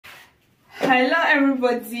Hello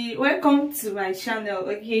everybody, welcome to my channel.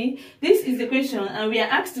 Okay, this is the question and we are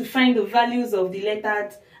asked to find the values of the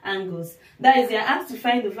lettered angles. That is, we are asked to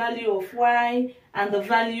find the value of y and the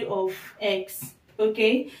value of x.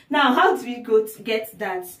 Okay, now how do we go to get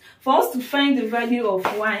that? For us to find the value of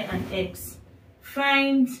y and x,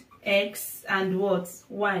 find x and what?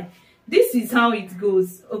 Y. This is how it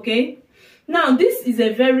goes. Okay, now this is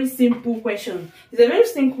a very simple question. It's a very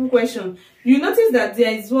simple question. You notice that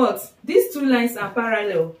there is what? These two lines are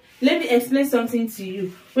parallel. Let me explain something to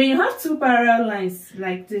you. When you have two parallel lines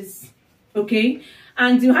like this, okay,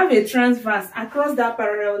 and you have a transverse across that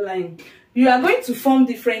parallel line, you are going to form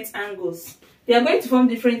different angles. They are going to form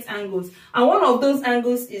different angles, and one of those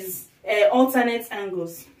angles is alternate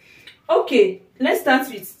angles. Okay, let's start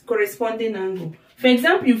with corresponding angle. For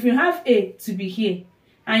example, if you have A to be here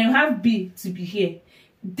and you have B to be here,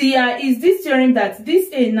 there is this theorem that this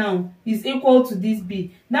A now is equal to this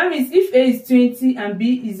B. That means if A is 20 and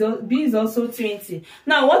B is also 20.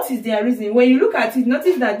 Now, what is their reason? When you look at it,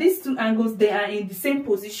 notice that these two angles, they are in the same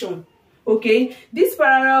position. Okay, these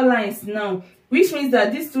parallel lines now, which means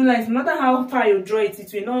that these two lines, no matter how far you draw it,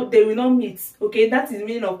 they will not meet. Okay, that is the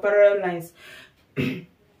meaning of parallel lines.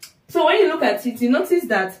 So when you look at it, you notice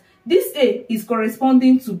that this A is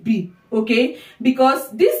corresponding to B, okay,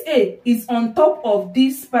 because this A is on top of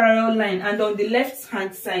this parallel line and on the left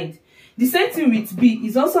hand side. The same thing with B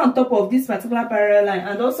is also on top of this particular parallel line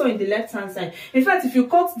and also in the left hand side. In fact, if you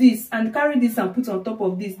cut this and carry this and put on top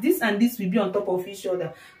of this and this will be on top of each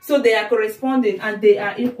other. So they are corresponding and they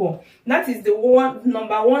are equal. That is the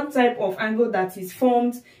number one type of angle that is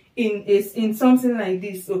formed in something like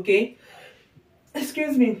this, okay.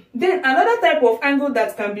 Excuse me. Then another type of angle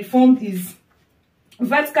that can be formed is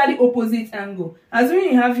vertically opposite angle. As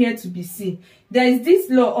we have here to be C, there is this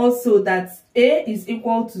law also that A is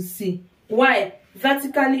equal to C. Why?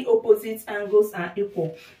 Vertically opposite angles are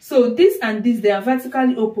equal. So this and this, they are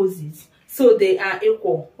vertically opposite, so they are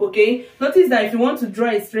equal. Okay, notice that if you want to draw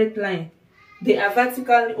a straight line, they are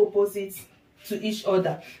vertically opposite to each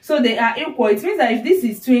other, so they are equal. It means that if this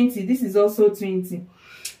is 20, this is also 20.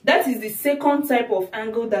 That is the second type of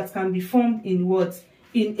angle that can be formed in what?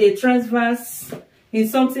 In a transverse, in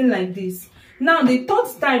something like this. Now, the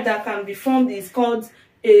third type that can be formed is called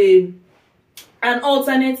an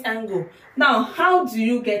alternate angle. Now, how do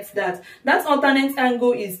you get that? That alternate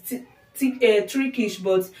angle is trickish,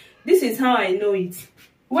 but this is how I know it.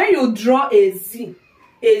 When you draw a Z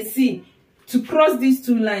to cross these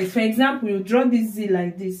two lines, for example, you draw this Z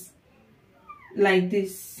like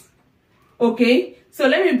this, okay? So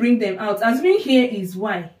let me bring them out. Assuming here is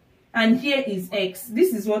Y and here is X,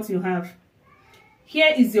 this is what you have.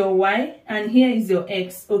 Here is your Y and here is your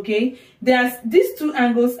X, okay? These two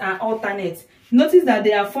angles are alternate. Notice that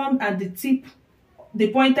they are formed at the tip, the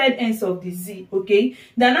pointed ends of the Z, okay?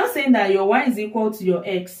 They're now saying that your Y is equal to your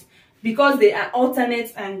X because they are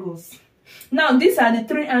alternate angles. Now, these are the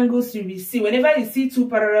three angles you will see whenever you see two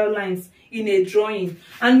parallel lines in a drawing.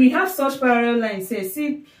 And we have such parallel lines here.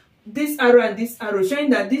 See this arrow and this arrow,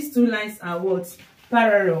 showing that these two lines are what?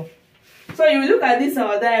 Parallel. So you look at this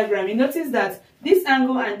our diagram, you notice that this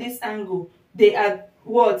angle and this angle, they are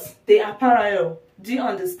what? They are parallel. Do you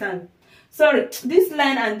understand? Sorry, this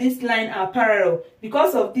line and this line are parallel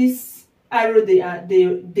because of this arrow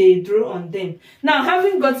they drew on them. Now,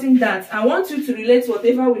 having gotten that, I want you to relate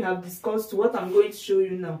whatever we have discussed to what I'm going to show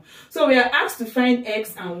you now. So we are asked to find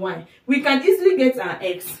X and Y. We can easily get our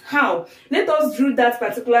X. How? Let us draw that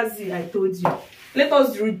particular Z I told you. Let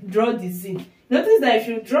us draw the Z. Notice that if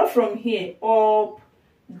you draw from here, up,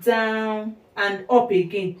 down, and up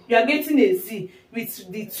again, you are getting a Z with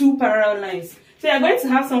the two parallel lines. So you are going to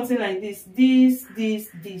have something like this. This.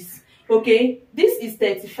 Okay, this is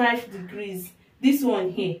 35 degrees, this one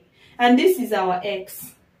here, and this is our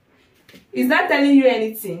X. Is that telling you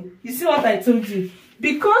anything? You see what I told you?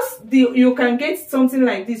 Because you can get something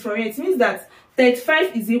like this from here, it means that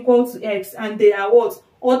 35 is equal to X and they are what?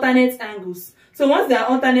 Alternate angles. So once they are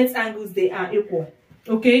alternate angles, they are equal.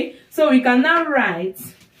 Okay, so we can now write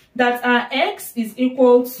that our X is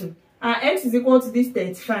equal to this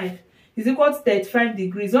 35. Is equal to 35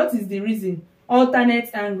 degrees. What is the reason? Alternate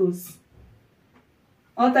angles.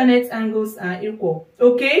 Alternate angles are equal.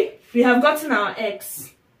 Okay, we have gotten our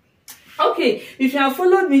X. Okay, if you have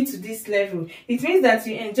followed me to this level, it means that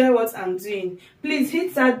you enjoy what I'm doing. Please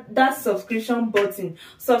hit that subscription button.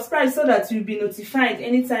 Subscribe so that you'll be notified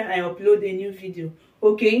anytime I upload a new video.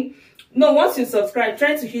 Okay, no, once you subscribe,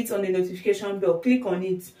 try to hit on the notification bell. Click on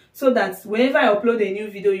it so that whenever I upload a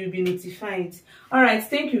new video, you'll be notified. All right,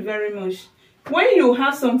 thank you very much. when you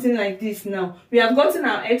have something like this now, we have gotten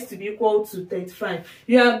our x to be equal to 35.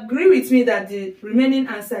 You agree with me that the remaining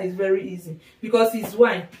answer is very easy because it's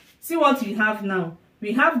y. See what we have now.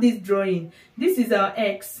 We have this drawing. This is our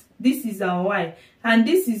x, this is our y, and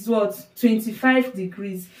this is what? 25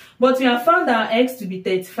 degrees. But we have found our x to be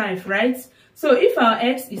 35, right? So if our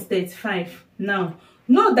x is 35 now,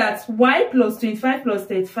 know that y plus 25 plus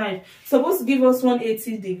 35 is supposed to give us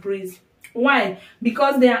 180 degrees. Why?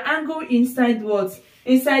 Because they are angle inside what?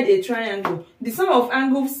 Inside a triangle. The sum of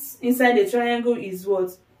angles inside a triangle is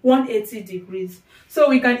what? 180 degrees. So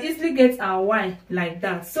we can easily get our y like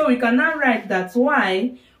that. So we can now write that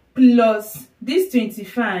y plus this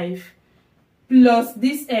 25 plus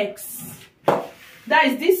this x, that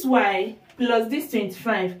is this y plus this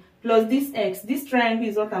 25 plus this x. This triangle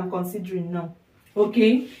is what I'm considering now.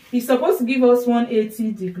 Okay, it's supposed to give us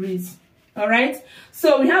 180 degrees. All right,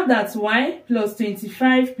 so we have that y plus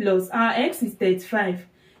 25 plus our x is 35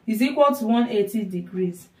 is equal to 180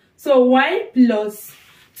 degrees. So y plus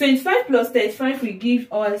 25 plus 35 will give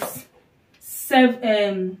us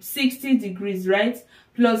 60 degrees, right?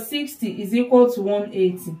 Plus 60 is equal to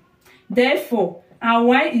 180. Therefore, our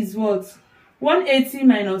y is what? 180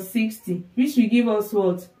 minus 60, which will give us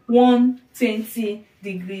what? 120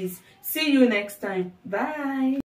 degrees. See you next time. Bye.